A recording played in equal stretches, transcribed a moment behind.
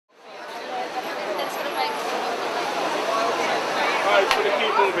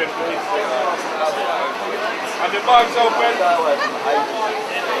keep moving, please. And the bag's open.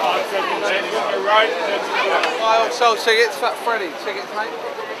 Right, buy or sell tickets, Fat Freddy. Tickets, mate.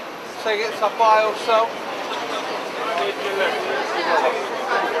 Tickets, I buy or sell.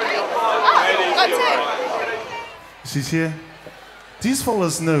 She's here. These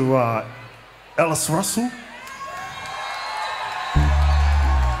fellas know Alice Russell?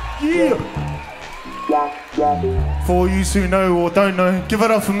 Yeah! For you who know or don't know, give it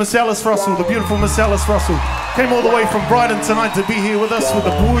up for Miss Alice Russell, the beautiful Miss Alice Russell. Came all the way from Brighton tonight to be here with us with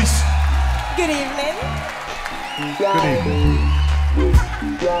the boys. Good evening. Good evening.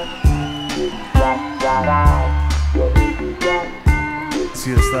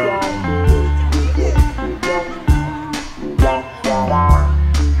 See us there.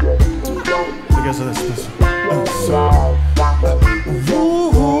 I guess that's this.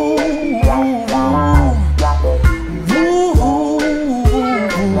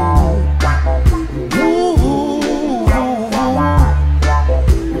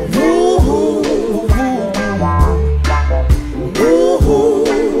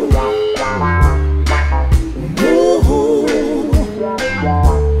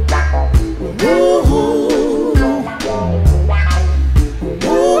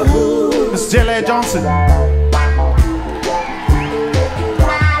 Jelly Johnson.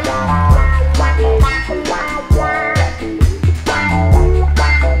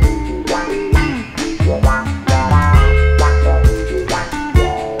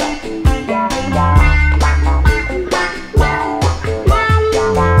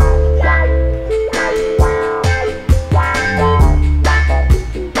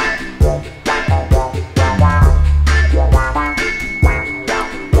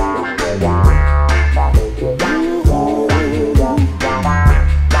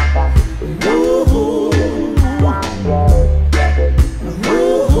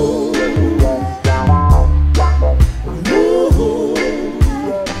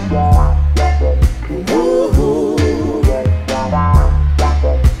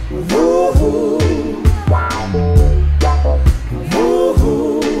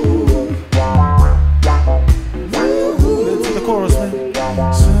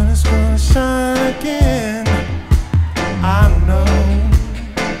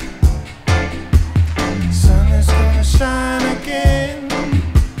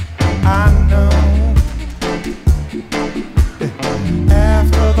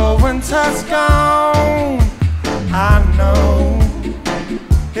 Winter's gone, I know.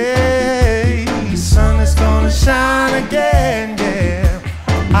 Hey, sun is gonna shine again, yeah.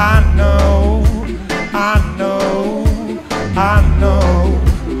 I know, I know, I know,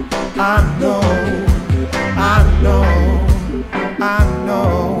 I know, I know, I know.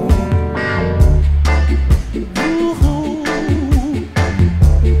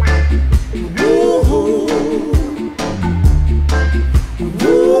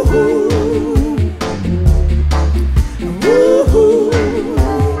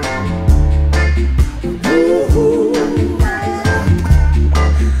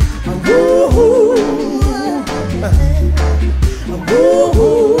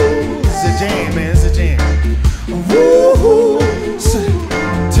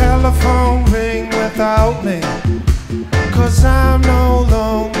 Telephone ring without me, 'cause I'm no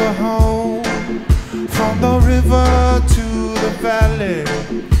longer home. From the river to the valley,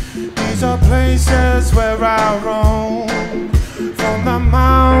 these are places where I roam. From the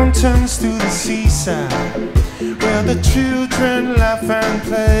mountains to the seaside, where the children laugh and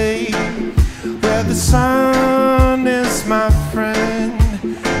play, where the sun is my friend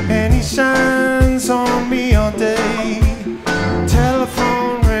and he shines on me all day.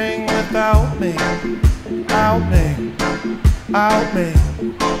 Telephone ring without me, out me, out me,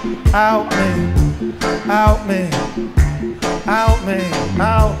 out me, out me, out me,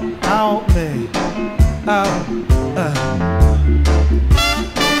 out me, out.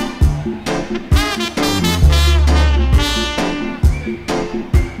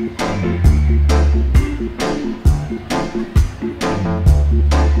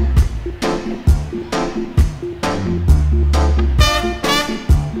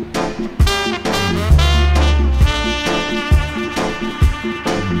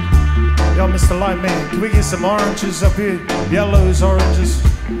 Yo, Mr. Lightman, can we get some oranges up here? Yellows, oranges,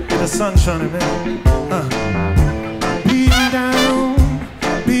 get the sun shining, man. Beating down,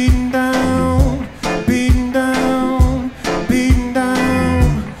 beating down, beating down, beating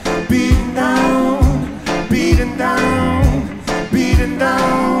down, beating down, beating down, beating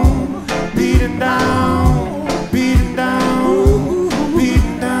down, beating down, beating down,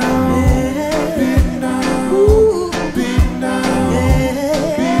 beating down, beating down, beating down.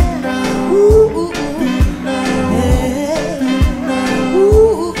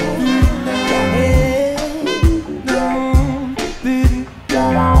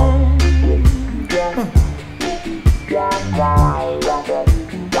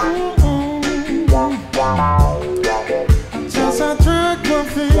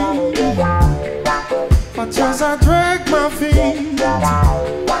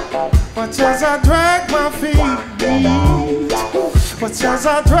 Watch as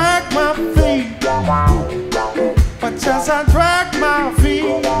I drag my feet. Watch as I drag my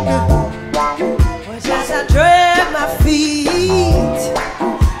feet. Watch as I drag my feet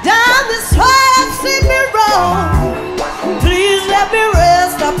down this hard sleepy road. Please let me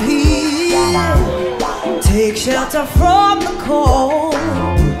rest up here. Take shelter from the cold.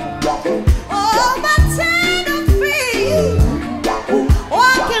 Oh, my tender feet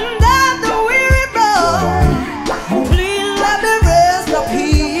walking down the weary road. Please let me rest up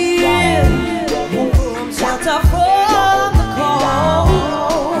here. Shelter from the cold.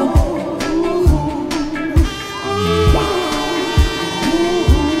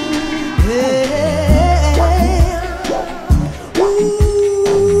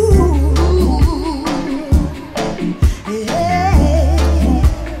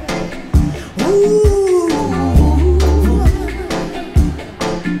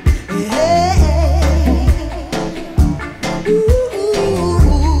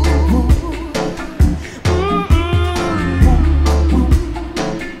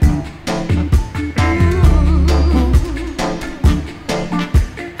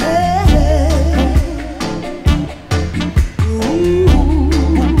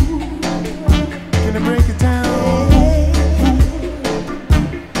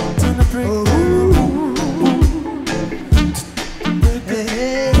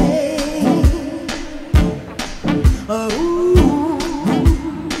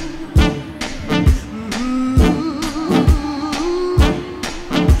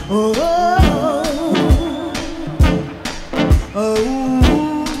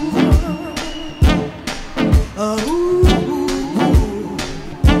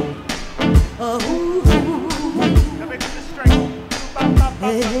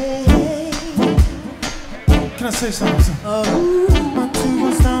 Can I say something? My tube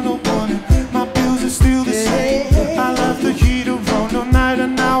was down on morning. My bills are still the same. I left the heater on all night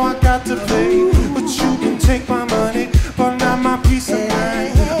and now I got to pay. But you can take my money, but not my peace of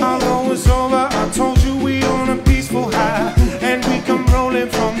mind. Although it's over, I told you we on a peaceful high. And we come rolling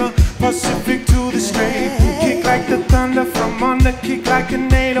from the Pacific to the Strait. Kick like the thunder from under, kick like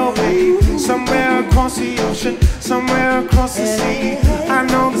an 808. Somewhere across the ocean, somewhere across the sea. I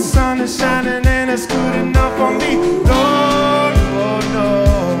know the sun is shining and it's good enough for me. No, no,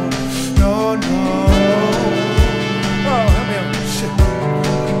 no, no, no. Oh, help me out. Shit.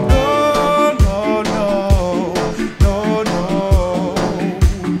 No, no, no, no, no.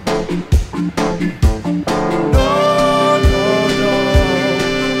 No, no, no,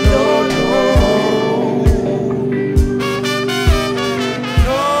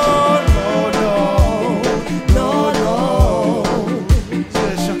 no, no.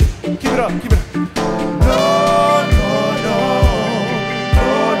 Keep it up, keep it up. No, no, no, no,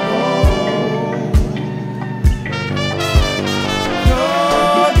 no. No,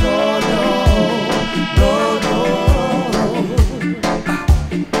 no, no, no, no.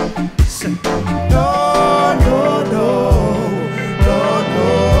 Say, no, no, no, no, no.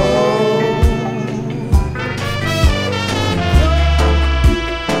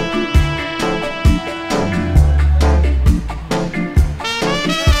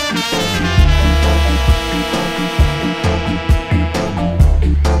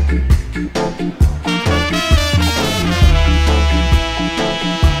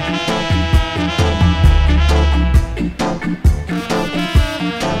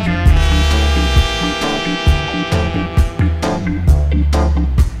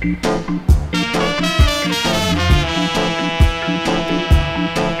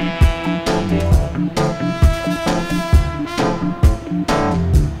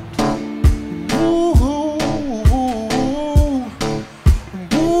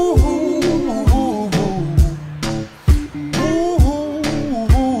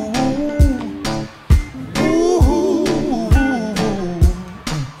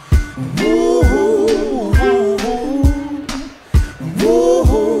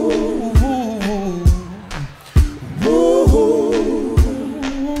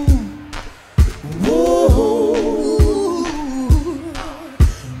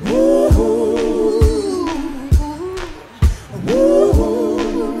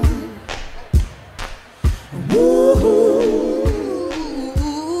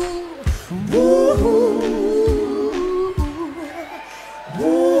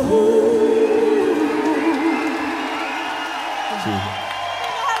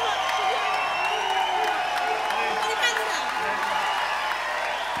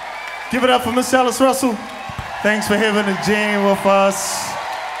 Give it up for Miss Alice Russell. Thanks for having a jam with us.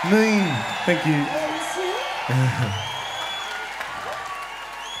 Thank you.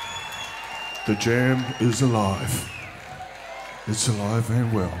 The jam is alive. It's alive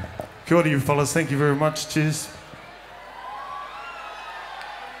and well. Kia ora, you fellas. Thank you very much. Cheers.